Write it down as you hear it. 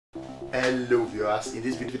Hello viewers, in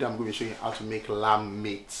this video I'm going to be showing you how to make lamb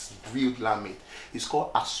meat, grilled lamb meat. It's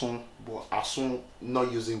called Asun, but Asun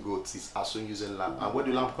not using goats, it's Asun using lamb. And where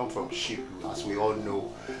do lamb come from? Sheep, as we all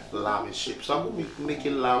know, lamb is sheep. So I'm going to be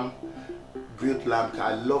making lamb, grilled lamb,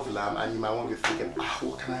 because I love lamb, and you might want to be thinking,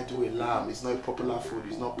 what can I do with lamb? It's not a popular food,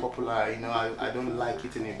 it's not popular, you know, I don't like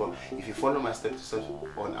eating it. But if you follow my step-to-step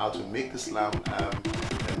on how to make this lamb a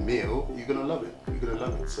meal, you're going to love it, you're going to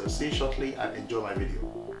love it. So see you shortly and enjoy my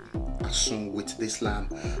video. Asun with this lamb.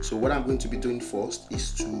 So what I'm going to be doing first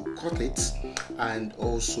is to cut it and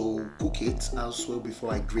also cook it as well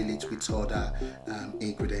before I grill it with other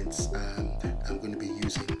ingredients I'm going to be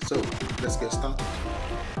using. So let's get started.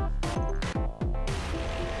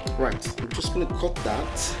 Right, I'm just going to cut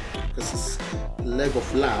that because it's a leg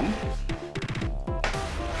of lamb.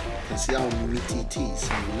 You can see how meaty it is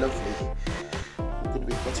and lovely. I'm going to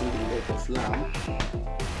be cutting the leg of lamb.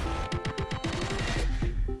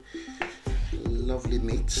 Lovely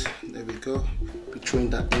meat. There we go. Be throwing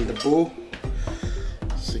that in the bowl.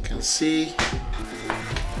 So you can see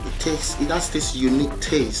it has this unique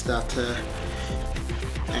taste that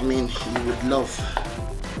I mean you would love.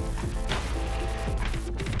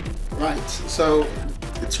 Right, so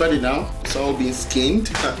it's ready now. It's all been skinned.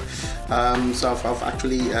 So I've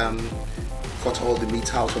actually cut all the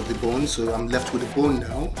meat out of the bone, so I'm left with the bone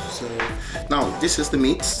now. So now this is the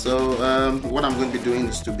meat. So what I'm going to be doing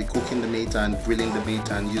is to be cooking the meat and grilling the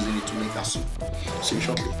meat and using it to make asun. See you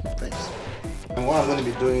shortly. Thanks. And what I'm going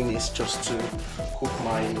to be doing is just to cook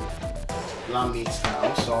my lamb meat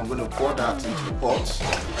now. So I'm going to pour that into the pot.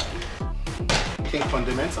 Chicken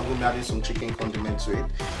condiments. I'm going to be adding some chicken condiments to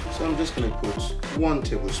it. So I'm just going to put 1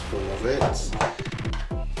 tablespoon of it.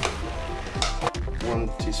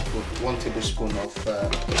 1 tablespoon of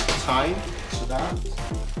thyme to that.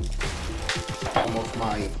 Some of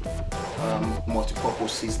my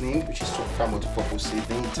multi-purpose seasoning, which is tropical multi-purpose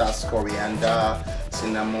seasoning. It has coriander,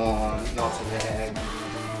 cinnamon, nutmeg.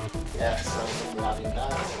 Yeah, so I'm going to be adding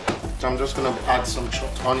that. So I'm just going to add some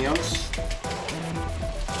chopped onions.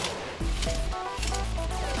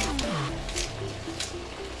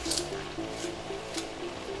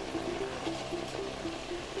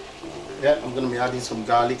 Yeah, I'm going to be adding some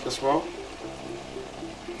garlic as well.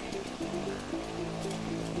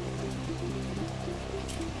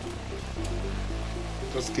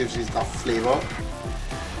 Just gives it that flavor.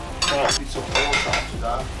 Bit of water to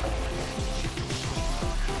that.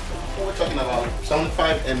 We're talking about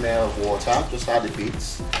 75 ml of water. Just add the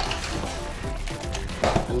bits,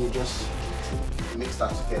 and you just mix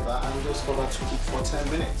that together and just cover to cook for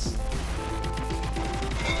 10 minutes.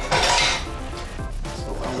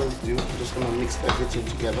 I'm going to do, I'm just going to mix everything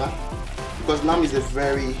together because lamb is a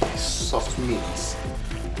very soft meat.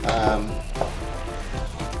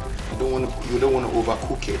 You don't want to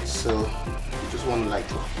overcook it, so you just want to like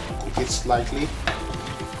cook it slightly.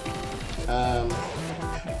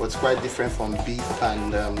 But it's quite different from beef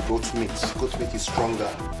and goat meat. Goat meat is stronger,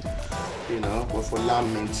 you know, but for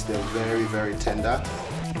lamb meat they're very, very tender.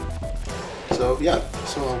 So yeah,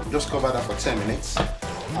 so I'll just cover that for 10 minutes.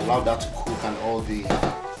 Allow that to cook and all the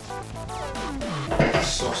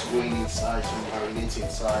sauce going inside to marinate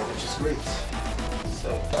inside, which is great. So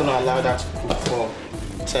I'm going to allow that to cook for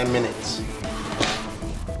 10 minutes.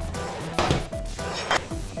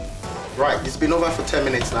 Right, it's been over for 10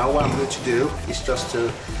 minutes now. What I'm going to do is just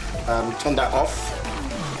to turn that off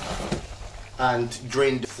and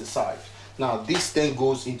drain this aside. Now this then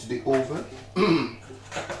goes into the oven. I'm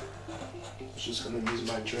just going to use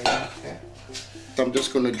my drainer here. So I'm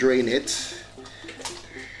just going to drain it.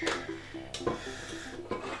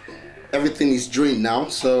 Everything is drained now,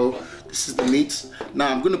 so this is the meat. Now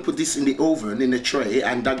I'm going to put this in the oven in a tray,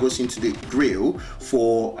 and that goes into the grill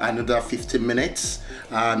for another 15 minutes,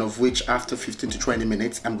 and of which after 15 to 20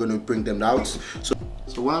 minutes I'm going to bring them out. So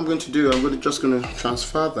what I'm going to do, I'm just going to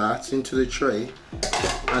transfer that into the tray,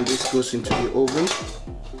 and this goes into the oven.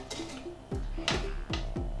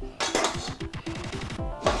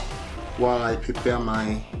 While I prepare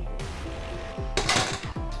my,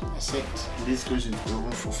 that's it. This goes into the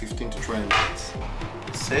oven for 15 to 20 minutes.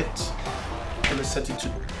 That's it. I'm going to set it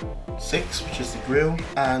to 6, which is the grill,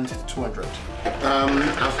 and 200.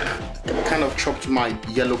 I've kind of chopped my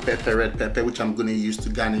yellow pepper, red pepper, which I'm going to use to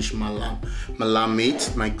garnish my lamb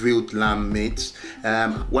meat, my grilled lamb meat.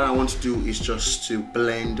 What I want to do is just to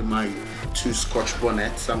blend my 2 Scotch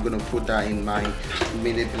bonnets. I'm going to put that in my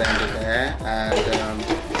mini blender there, and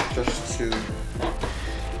just to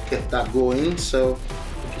get that going. So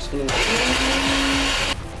I'm just going to.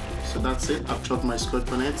 So that's it. I've chopped my Scotch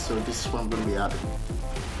bonnet. So this is what I'm going to be adding.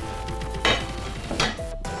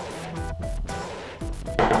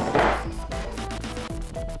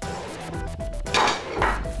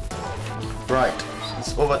 Right,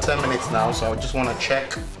 it's over 10 minutes now, so I just want to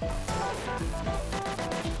check.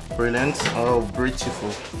 Brilliant. Oh, beautiful,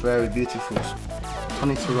 very beautiful.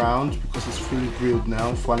 Turn it around because it's fully grilled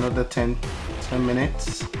now for another 10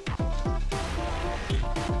 minutes.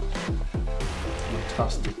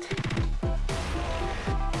 Fantastic.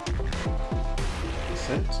 That's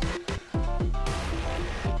it.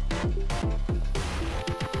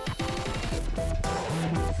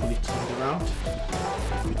 Fully turned around.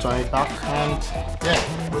 We turn it back and yeah,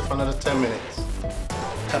 wait for another 10 minutes.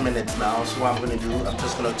 10 minutes now, so what I'm going to do, I'm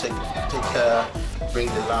just going to bring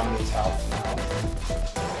the lamb meat out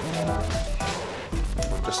now.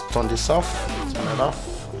 Just turn this off, turn it off,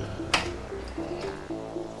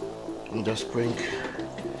 and just bring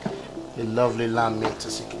the lovely lamb meat,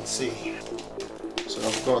 as you can see. So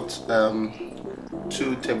I've got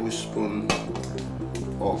 2 tablespoons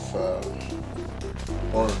of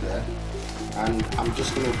oil there, and I'm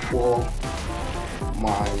just going to pour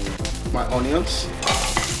my onions.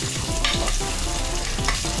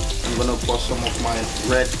 I'm going to pour some of my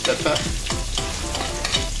red pepper.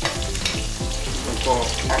 I'm going to pour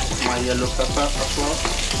my yellow pepper as well.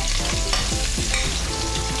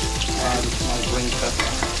 And my green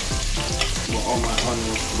pepper. All my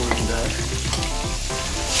onions going there.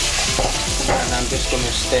 And I'm just going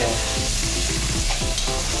to stir.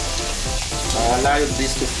 I'll allow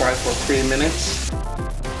this to fry for 3 minutes.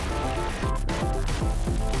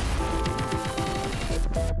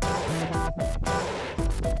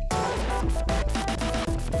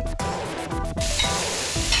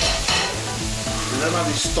 Never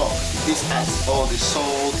be stopped. This has all the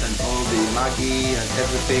salt and all the Maggi and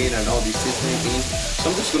everything and all the seasoning in. So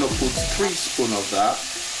I'm just going to put 3 spoons of that.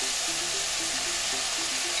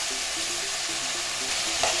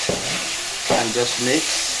 And just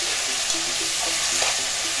mix.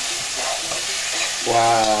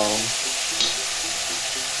 Wow.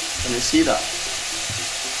 Can you see that?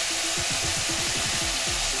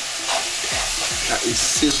 That is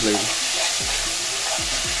sizzling.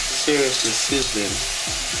 Seriously sizzling.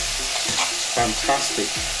 Fantastic.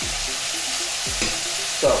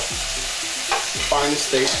 So, final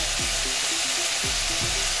stage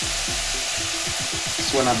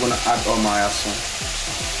is when I'm going to add all my Asun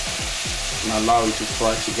and allow it to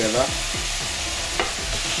fry together.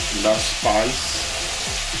 And that spice.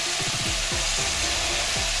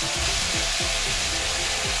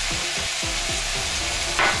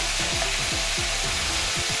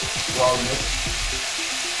 Well mixed.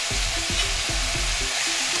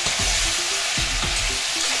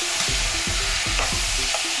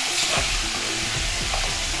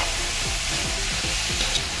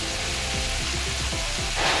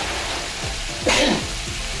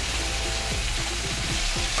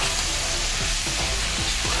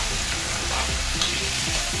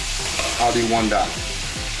 How do you want that?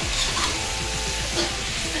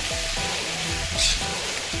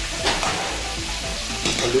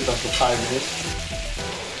 I'll leave that for 5 minutes.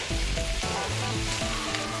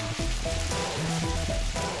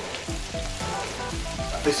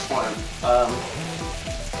 At this point,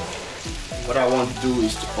 what I want to do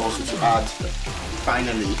is to add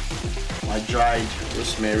finally my dried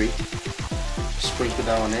rosemary. Sprinkle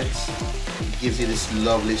that on it. It gives you this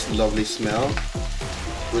lovely smell.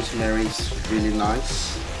 Rosemary is really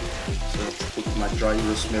nice, so put my dry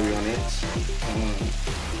rosemary on it.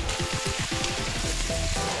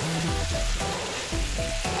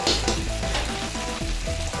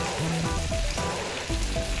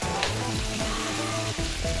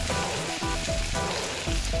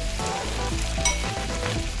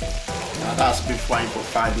 Now that's been frying for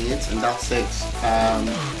 5 minutes, and that's it. So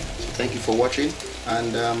thank you for watching,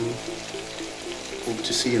 and hope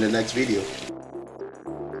to see you in the next video.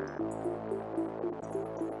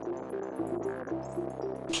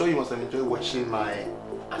 I'm sure you must have enjoyed watching my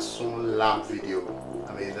Asun lamb video.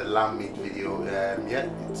 I mean the lamb meat video. Yeah,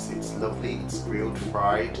 it's lovely. It's grilled,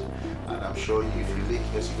 fried, and I'm sure if you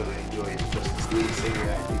like this, you're gonna enjoy it just the same way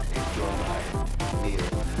I did enjoy my meal.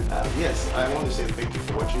 Yes, I want to say thank you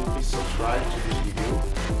for watching. Please subscribe to this video.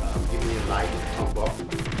 Give me a like, thumb up. If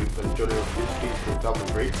you enjoyed the video, please that would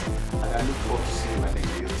be great. And I look forward to seeing you in my next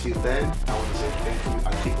video. Till then, I want to say thank you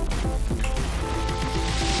and keep